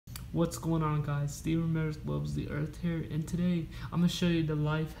What's going on, guys? Steve Ramirez loves the earth here, and today I'm going to show you the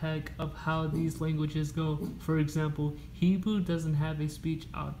life hack of how these languages go. For example, Hebrew doesn't have a speech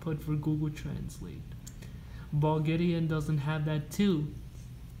output for Google Translate. Bulgarian doesn't have that too.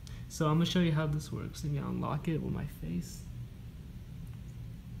 So I'm going to show you how this works. Let me unlock it with my face.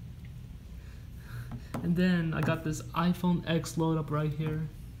 And then I got this iPhone X load up right here.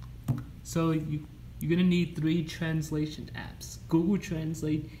 So you're going to need 3 translation apps: Google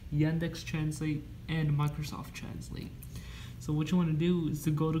Translate, Yandex Translate, and Microsoft Translate. So what you want to do is to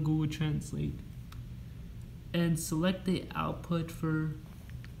go to Google Translate and select the output for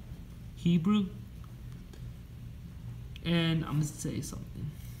Hebrew. And I'm going to say something.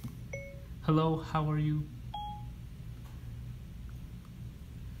 Hello, how are you?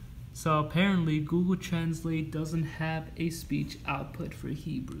 So apparently Google Translate doesn't have a speech output for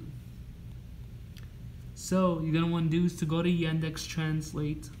Hebrew. So you're going to want to do is to go to Yandex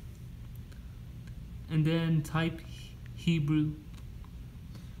Translate and then type Hebrew,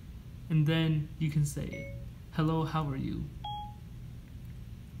 and then you can say it. Hello, how are you?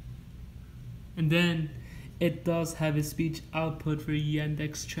 And then it does have a speech output for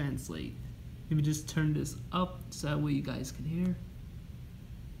Yandex Translate. Let me just turn this up so that way you guys can hear.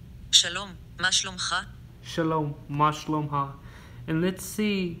 Shalom, ma shlomcha? Shalom, ma shlomcha. And let's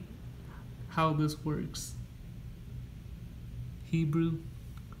see how this works. Hebrew.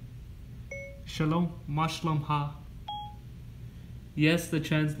 Shalom, ma shlomcha. Yes, the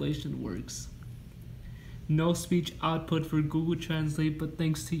translation works. No speech output for Google Translate, but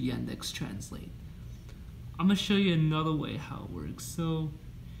thanks to Yandex Translate. I'm going to show you another way how it works. So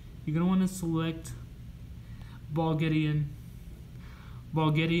you're going to want to select Bulgarian.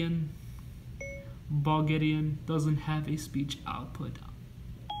 Bulgarian doesn't have a speech output.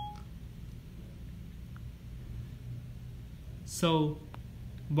 So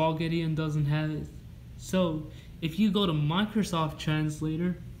Bulgarian doesn't have it. So if you go to Microsoft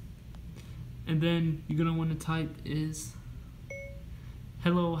Translator, and then you're gonna want to type is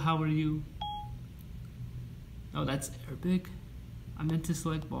hello, how are you? Oh, that's Arabic. I meant to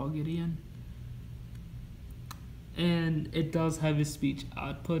select Bulgarian. And it does have a speech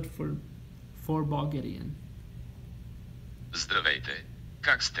output for Bulgarian. Здравейте,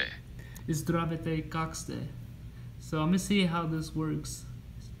 как сте? Здравейте, как сте? So I'm gonna see how this works.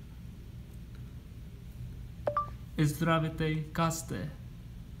 Здравейте, как сте?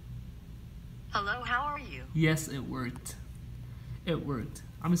 Hello, how are you? Yes, it worked. It worked.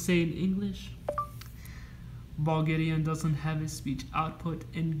 I'm gonna say in English. Bulgarian doesn't have a speech output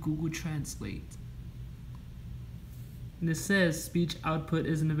in Google Translate. And it says speech output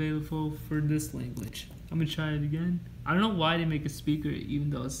isn't available for this language. I'm gonna try it again. I don't know why they make a speaker even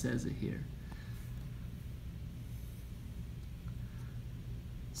though it says it here.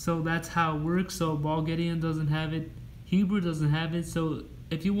 So that's how it works. So Bulgarian doesn't have it. Hebrew doesn't have it. So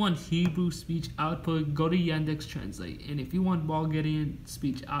if you want Hebrew speech output, go to Yandex Translate. And if you want Bulgarian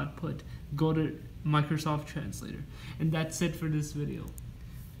speech output, go to Microsoft Translator. And that's it for this video.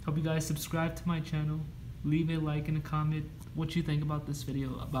 Hope you guys subscribe to my channel. Leave a like and a comment what you think about this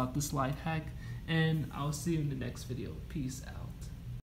video, about this life hack. And I'll see you in the next video. Peace out.